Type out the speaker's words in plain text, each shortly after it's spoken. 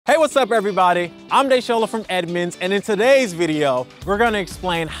what's up everybody? I'm Desola from Edmunds, and in today's video, we're gonna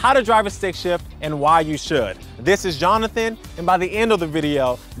explain how to drive a stick shift and why you should. This is Jonathan, and by the end of the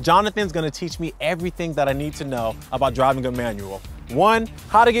video, Jonathan's gonna teach me everything that I need to know about driving a manual. 1,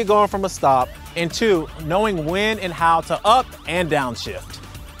 how to get going from a stop, and 2, knowing when and how to up and downshift.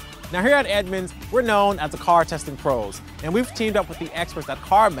 Now here at Edmunds, we're known as the car testing pros, and we've teamed up with the experts at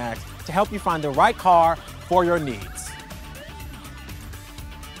CarMax to help you find the right car for your needs.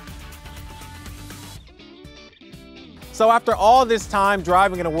 So after all this time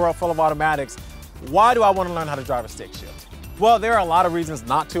driving in a world full of automatics, why do I want to learn how to drive a stick shift? Well, there are a lot of reasons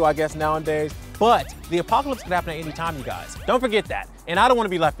not to, I guess, nowadays, but the apocalypse could happen at any time, you guys. Don't forget that, and I don't want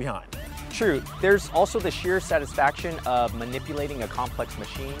to be left behind. True. There's also the sheer satisfaction of manipulating a complex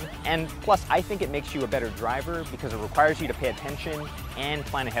machine, and plus I think it makes you a better driver because it requires you to pay attention and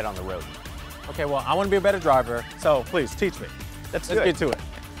plan ahead on the road. Okay, well, I want to be a better driver, so please teach me. Let's get to it.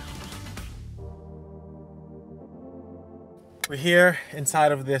 We're here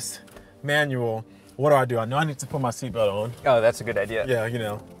inside of this manual. What do? I know I need to put my seatbelt on. Oh, that's a good idea. Yeah, you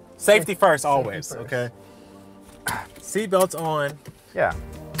know, safety first always, safety first. Okay? Seatbelt's on. Yeah.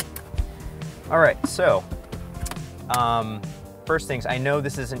 All right, so first things, I know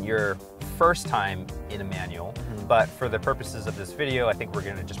this isn't your first time in a manual, but for the purposes of this video, I think we're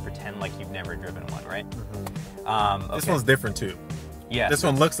gonna just pretend like you've never driven one, right? Okay. This one's different too. Yeah. This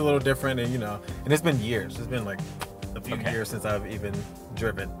one looks a little different, and you know, and it's been years. It's been like a few years since I've even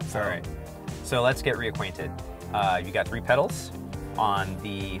driven. So. All right, so let's get reacquainted. You got 3 pedals. On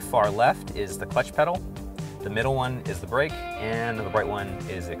the far left is the clutch pedal, the middle one is the brake, and the right one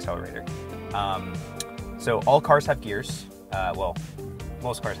is the accelerator. So all cars have gears. Well,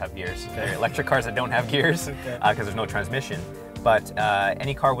 most cars have gears. There are electric cars that don't have gears because there's no transmission. But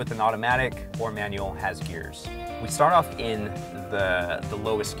any car with an automatic or manual has gears. We start off in the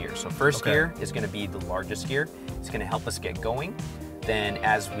lowest gear. So first gear is going to be the largest gear. It's going to help us get going. Then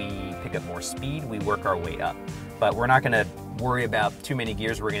as we pick up more speed, we work our way up. But we're not going to worry about too many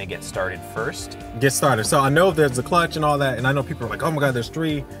gears. We're going to get started first. Get started. So I know there's a clutch and all that, and I know people are like, oh my God, there's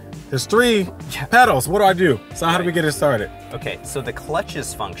three pedals. What do I do? So how do we get it started? Okay, so the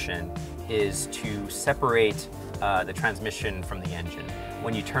clutch's function is to separate the transmission from the engine.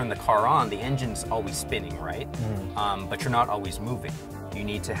 When you turn the car on, the engine's always spinning, right? But you're not always moving. You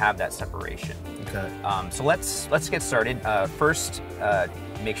need to have that separation. Okay. So let's get started. First,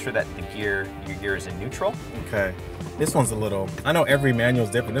 make sure that your gear is in neutral. Okay. This one's a little, I know every manual is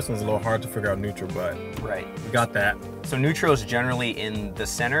different. This one's a little hard to figure out neutral, but we got that. So neutral is generally in the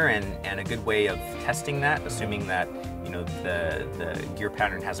center, and a good way of testing that, assuming that you know the gear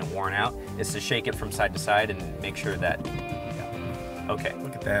pattern hasn't worn out, is to shake it from side to side and make sure that. Okay.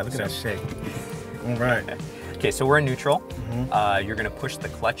 Look at that. Look at that shake. All right. Okay, so we're in neutral. You're going to push the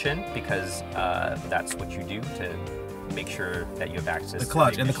clutch in because that's what you do to make sure that you have access to the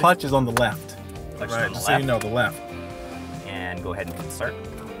clutch. And the clutch is on the left. Right, just so you know, the left. And go ahead and hit start.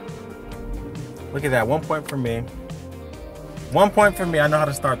 Look at that, 1 point for me. 1 point for me, I know how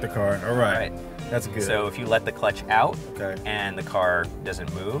to start the car. All right. That's good. So if you let the clutch out and the car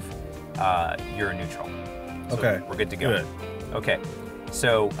doesn't move, you're in neutral. So we're good to go. Good. Okay.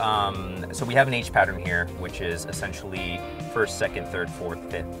 So, so we have an H pattern here, which is essentially first, second, third, fourth,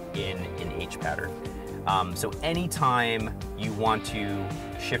 fifth in an H pattern. So anytime you want to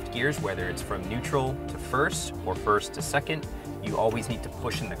shift gears, whether it's from neutral to first or first to second, you always need to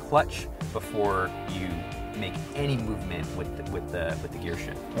push in the clutch before you make any movement with the gear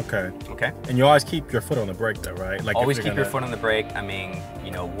shift. Okay. Okay. And you always keep your foot on the brake, though, right? Like always keep your foot on the brake. I mean,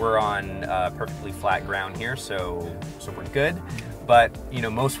 you know, we're on perfectly flat ground here, so we're good. But you know,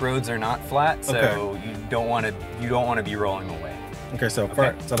 most roads are not flat, so you don't want to be rolling away. Okay. So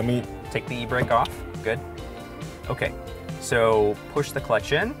first, so let me take the e-brake off. Good. Okay. So push the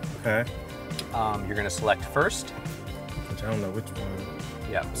clutch in. Okay. You're going to select first. Which I don't know which one.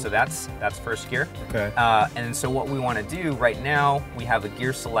 Yeah. So that's first gear. Okay. And so what we want to do right now, we have a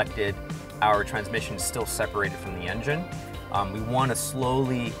gear selected. Our transmission is still separated from the engine. We want to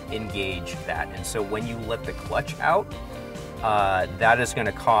slowly engage that, and so when you let the clutch out, that is going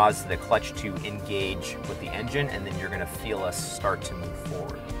to cause the clutch to engage with the engine, and then you're going to feel us start to move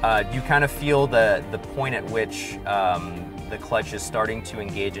forward. You kind of feel the point at which the clutch is starting to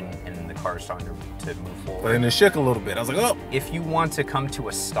engage and the car is starting to move forward. But then it shook a little bit. I was like, oh! If you want to come to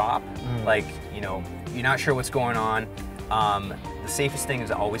a stop, like, you know, you're not sure what's going on, the safest thing is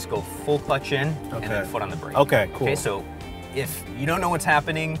to always go full clutch in and then foot on the brake. Okay, cool. Okay, so if you don't know what's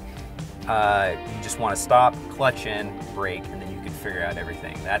happening, you just want to stop, clutch in, brake, and then you can figure out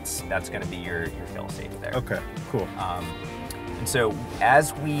everything. That's going to be your fail-safe there. Okay, cool. And so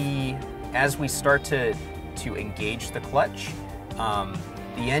as we start to engage the clutch,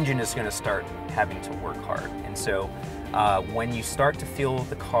 the engine is going to start having to work hard. And so when you start to feel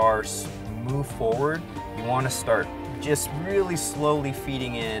the car move forward, you want to start just really slowly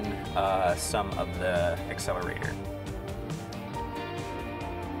feeding in some of the accelerator.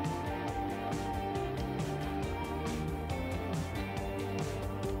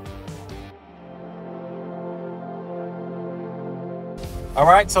 All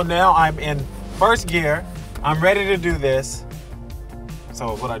right, so now I'm in first gear. I'm ready to do this.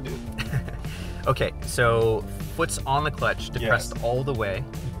 So what I do? Okay, so foot's on the clutch, depressed all the way.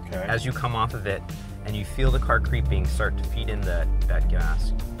 Okay. As you come off of it and you feel the car creeping, start to feed in that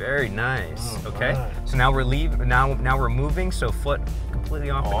gas. Very nice. Oh, okay. Right. So now we're now we're moving, so foot completely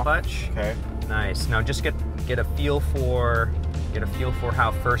off the clutch. Okay. Nice. Now just get a feel for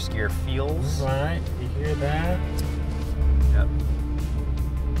how first gear feels. All right. You hear that? Yep.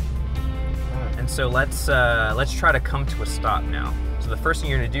 And so let's try to come to a stop now. So the first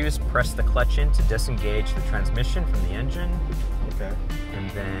thing you're going to do is press the clutch in to disengage the transmission from the engine. Okay. And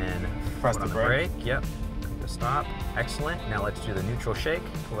then press the brake. Yep. Come to stop. Excellent. Now let's do the neutral shake.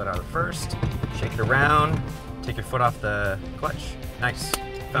 Pull it out of first. Shake it around. Take your foot off the clutch. Nice.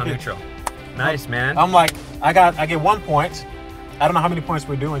 Found neutral. Nice, man. I'm like, I get 1 point. I don't know how many points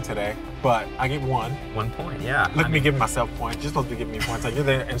we're doing today, but I get 1. 1 point, yeah. Look at me giving myself points. You're supposed to be giving me points. Like, you're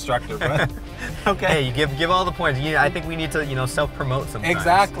the instructor, but okay. Hey, you give all the points. I think we need to, self-promote sometimes.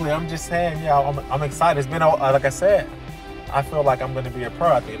 Exactly. I'm just saying, yeah, I'm excited. It's been, like I said, I feel like I'm going to be a pro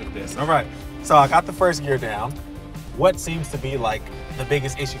at the end of this. All right. So I got the first gear down. What seems to be like the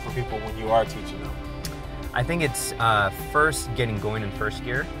biggest issue for people when you are teaching them? I think it's first getting going in first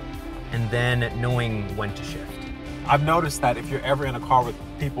gear and then knowing when to shift. I've noticed that if you're ever in a car with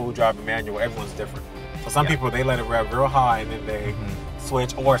people who drive a manual, everyone's different. So some people, they let it rev real high and then they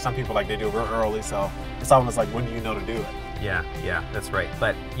switch, or some people like they do it real early. So it's almost like, when do you know to do it? Yeah, that's right.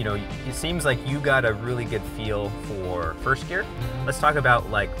 But it seems like you got a really good feel for first gear. Let's talk about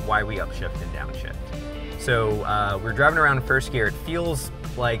like why we upshift and downshift. So we're driving around in first gear. It feels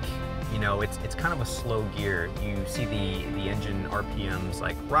like, it's kind of a slow gear. You see the engine RPMs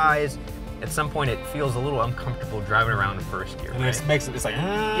like rise. At some point, it feels a little uncomfortable driving around in first gear. And right? it's like,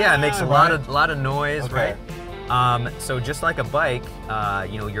 yeah, it makes a right? lot of noise, okay. right? So just like a bike,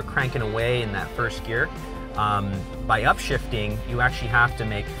 you're cranking away in that first gear. By upshifting, you actually have to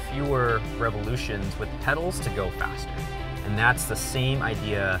make fewer revolutions with pedals to go faster. And that's the same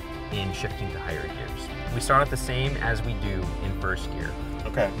idea in shifting to higher gears. We start off the same as we do in first gear.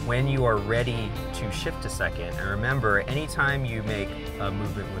 Okay. When you are ready to shift to second, and remember, anytime you make a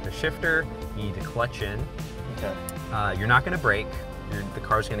movement with a shifter, you need to clutch in. Okay. You're not going to brake. The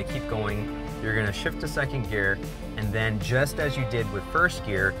car's going to keep going. You're going to shift to second gear, and then just as you did with first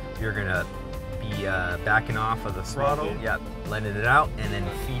gear, you're going to be backing off of the throttle. Yep, letting it out, and then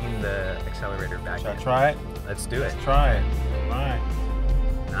feeding the accelerator back in. Should I try it? Let's do it. Let's try it. All right.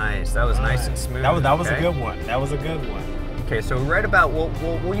 Nice. That was nice and smooth. That was a good one. That was a good one. Okay, so right about,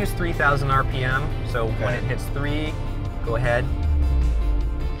 we'll use 3,000 RPM. So when it hits 3, go ahead.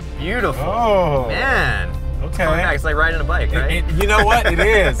 Beautiful. Oh. Man. Okay. It's like riding a bike, right? You know what? It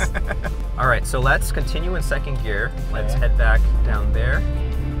is. All right, so let's continue in second gear. Let's head back down there.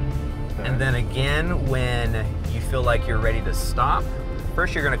 Okay. And then again, when you feel like you're ready to stop,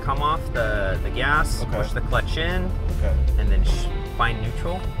 first you're gonna come off the gas, push the clutch in, and then find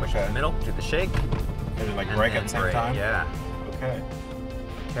neutral, push in the middle, do the shake. And then like brake at the same time? Yeah.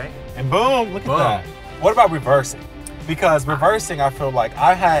 Okay. And boom, look at that. What about reversing? Because reversing, I feel like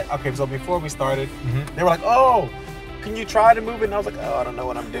so before we started, they were like, oh, can you try to move it? And I was like, oh, I don't know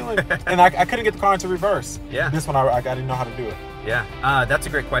what I'm doing. And I couldn't get the car into reverse. Yeah. This one, I didn't know how to do it. Yeah, that's a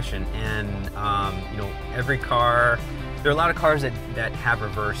great question. And, every car, there are a lot of cars that have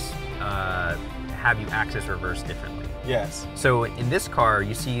reverse, have you access reverse differently. Yes. So in this car,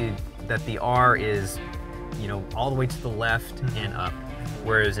 you see that the R is, all the way to the left and up.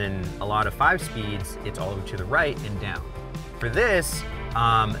 Whereas in a lot of 5 speeds, it's all the way to the right and down. For this,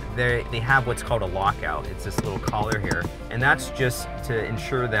 they have what's called a lockout. It's this little collar here. And that's just to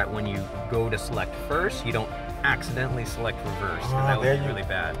ensure that when you go to select first, you don't accidentally select reverse. That would be really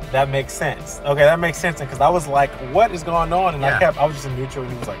bad. That makes sense. Okay, that makes sense. Because I was like, what is going on? And I was just in neutral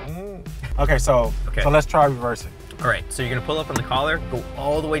and he was like, Okay, so let's try reversing. All right, so you're gonna pull up on the collar, go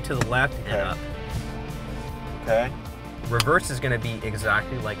all the way to the left and up. Okay. Reverse is gonna be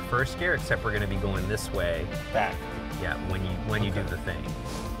exactly like first gear, except we're gonna be going this way. Back. Yeah, when you do the thing.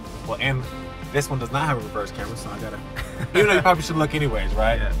 Well, and this one does not have a reverse camera, so I gotta, even though you probably should look anyways,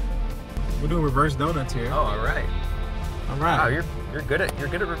 right? Yeah. We're doing reverse donuts here. Oh, all right. All right. Wow, you're good at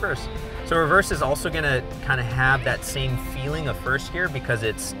reverse. So reverse is also gonna kind of have that same feeling of first gear because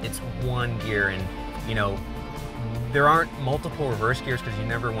it's one gear, and you know there aren't multiple reverse gears because you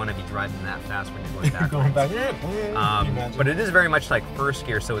never want to be driving that fast when you're going backwards. Going back. But it is very much like first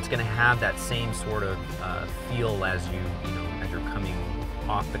gear, so it's gonna have that same sort of feel as as you're coming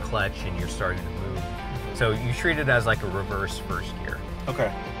off the clutch and you're starting to move. So you treat it as like a reverse first gear.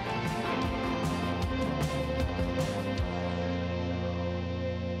 Okay.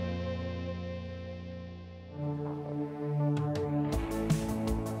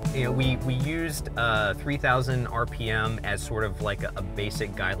 You know, we used 3,000 RPM as sort of like a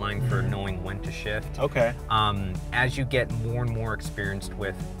basic guideline for knowing when to shift. Okay. As you get more and more experienced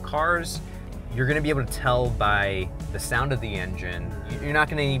with cars, you're going to be able to tell by the sound of the engine. You're not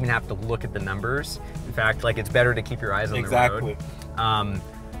going to even have to look at the numbers. In fact, like it's better to keep your eyes on the road.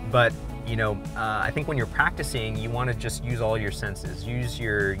 But you know, I think when you're practicing, you want to just use all your senses. Use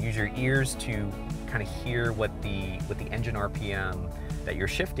your ears to kind of hear what the engine RPM that you're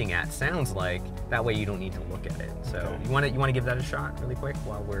shifting at sounds like. That way you don't need to look at it. So okay. you want to give that a shot really quick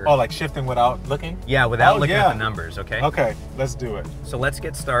while we're like shifting without looking? Yeah, without looking at the numbers. Okay. Okay, let's do it. So let's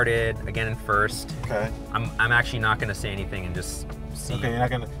get started again in first. Okay. I'm actually not going to say anything and just see. Okay, you're not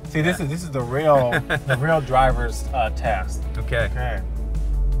going to see. This is the real driver's test. Okay. Okay.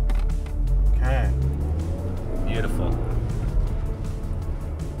 Okay. Beautiful.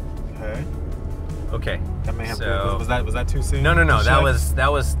 Okay. Okay. That may have was that too soon? No.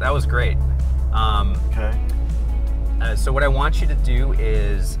 That was great. Okay. So what I want you to do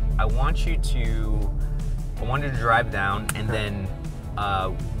is I want you to drive down, and then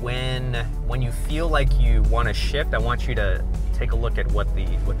when you feel like you want to shift, I want you to take a look at what the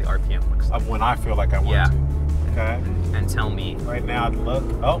RPM looks like. When I feel like I want to. Okay. And tell me. Right now, look.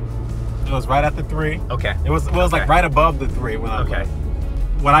 Oh, it was right at the 3. Okay. It was like right above the 3 when I okay.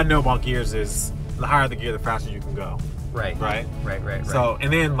 What I know about gears is the higher the gear, the faster you can go. Right. So,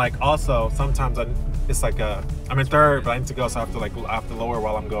 and then like also sometimes it's like I'm in third, but I need to go, so I have to lower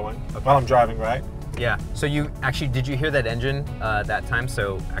while I'm going, while I'm driving, right? Yeah. So did you hear that engine that time?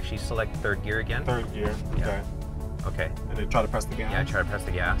 So actually select third gear again. Third gear. Yeah. Okay. Okay. And then try to press the gas. Yeah, try to press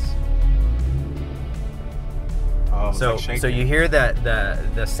the gas. Oh, so you hear that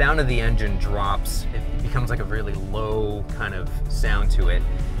the sound of the engine drops. It becomes like a really low kind of sound to it,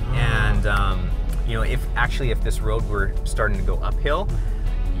 and you know, if this road were starting to go uphill,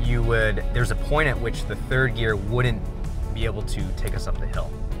 there's a point at which the third gear wouldn't be able to take us up the hill.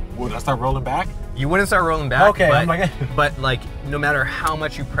 Would I start rolling back? You wouldn't start rolling back. Okay. But like no matter how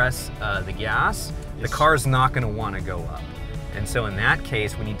much you press the gas, the car's not going to want to go up. And so in that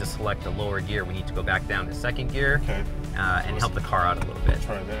case, we need to select a lower gear. We need to go back down to second gear and help the car out a little bit.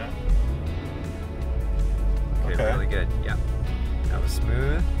 Try that. Okay, really good. Yeah, that was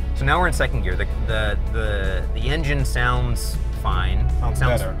smooth. So now we're in second gear. The engine sounds fine.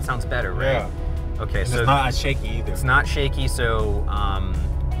 Sounds better, right? Yeah. Okay, so it's not as shaky either. It's not shaky. So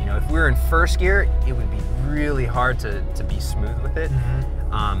you know, if we were in first gear, it would be really hard to be smooth with it.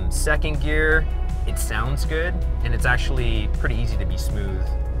 Second gear, it sounds good, and it's actually pretty easy to be smooth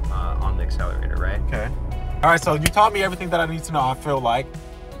on the accelerator, right? Okay. All right, so you taught me everything that I need to know, I feel like,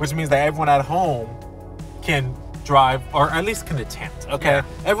 which means that everyone at home can drive, or at least can attempt, okay? Yeah.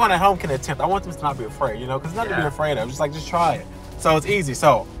 Everyone at home can attempt. I want them to not be afraid, you know, because nothing to be afraid of. Just try it. So it's easy.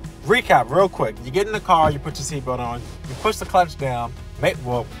 So recap real quick. You get in the car, you put your seatbelt on, you push the clutch down.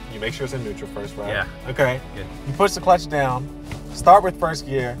 You make sure it's in neutral first, right? Yeah. Okay. Good. You push the clutch down, start with first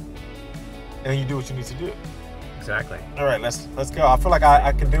gear, and then you do what you need to do. Exactly. All right, let's go. I feel like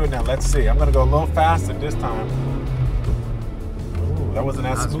I can do it now. Let's see. I'm gonna go a little faster this time. Ooh, that wasn't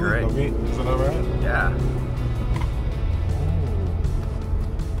as smooth. Great. Was it all right? Yeah.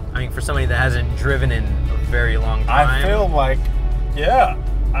 I mean, for somebody that hasn't driven in a very long time. I feel like, yeah.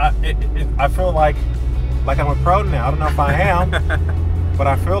 I feel like I'm a pro now. I don't know if I am, but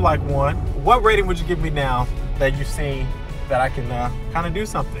I feel like one. What rating would you give me now that you've seen that I can kind of do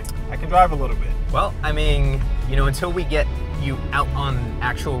something? I can drive a little bit. Well, I mean, you know, until we get you out on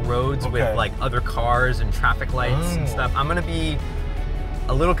actual roads with like other cars and traffic lights and stuff, I'm gonna be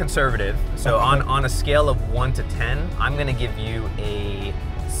a little conservative. So on a scale of 1 to 10, I'm gonna give you a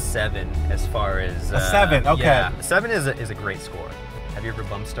 7 as far as a 7. Okay. Yeah, 7 is a great score. Have you ever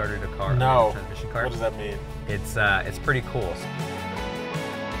bump started a car? No. A transmission car? What does that mean? It's pretty cool.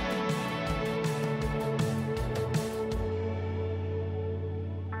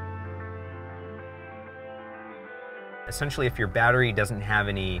 Essentially, if your battery doesn't have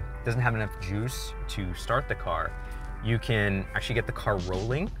enough juice to start the car, you can actually get the car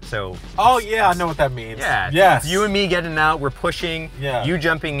rolling. So oh yeah, I know what that means. Yeah. Yes. You and me getting out, we're pushing, yeah. You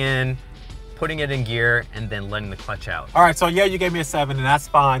jumping in, putting it in gear, and then letting the clutch out. All right, so yeah, you gave me a 7 and that's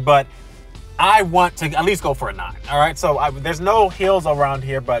fine, but I want to at least go for a 9. All right, so there's no hills around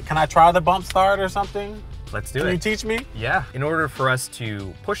here, but can I try the bump start or something? Let's do it. Can you teach me? Yeah. In order for us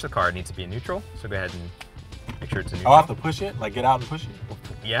to push the car, it needs to be in neutral. So go ahead and make sure it's in neutral. Oh, I have to push it? Like get out and push it?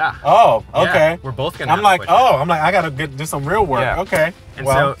 Yeah. Oh, okay. Yeah. We're both gonna. I'm like, I gotta do some real work. Yeah. Okay. And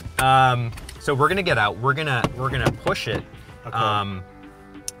so we're gonna get out. We're gonna push it. Okay.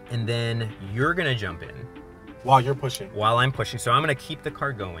 And then you're gonna jump in. While you're pushing. While I'm pushing. So I'm gonna keep the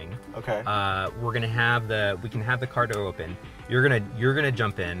car going. Okay. We can have the car door open. You're gonna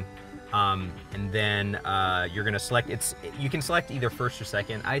jump in. And then you're gonna select, you can select either first or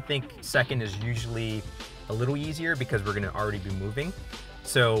second. I think second is usually a little easier because we're gonna already be moving.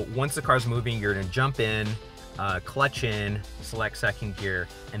 So once the car's moving, you're gonna jump in, clutch in, select second gear,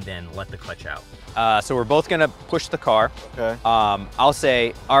 and then let the clutch out. So we're both gonna push the car. Okay. I'll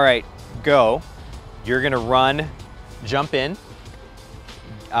say, all right, go. You're gonna run, jump in,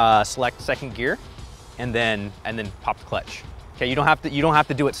 select second gear, and then pop the clutch. Okay, you don't have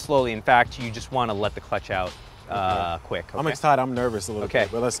to do it slowly. In fact, you just want to let the clutch out quick. Okay? I'm excited. I'm nervous a little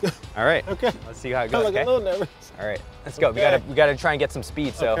bit, but let's go. All right. Okay. Let's see how it goes. I'm a little nervous. All right. Let's go. We gotta try and get some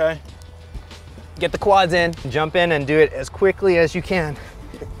speed. So Get the quads in, jump in, and do it as quickly as you can.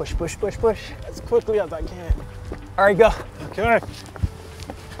 Push, push, push, push. As quickly as I can. All right, go. Okay.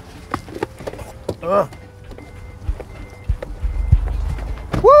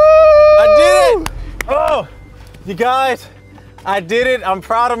 Woo! I did it! Oh, you guys, I did it. I'm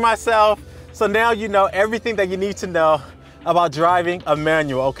proud of myself. So now you know everything that you need to know about driving a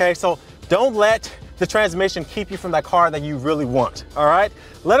manual, okay? So don't let the transmission keep you from that car that you really want, all right?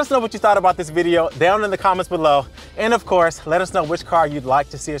 Let us know what you thought about this video down in the comments below. And of course, let us know which car you'd like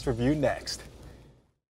to see us review next.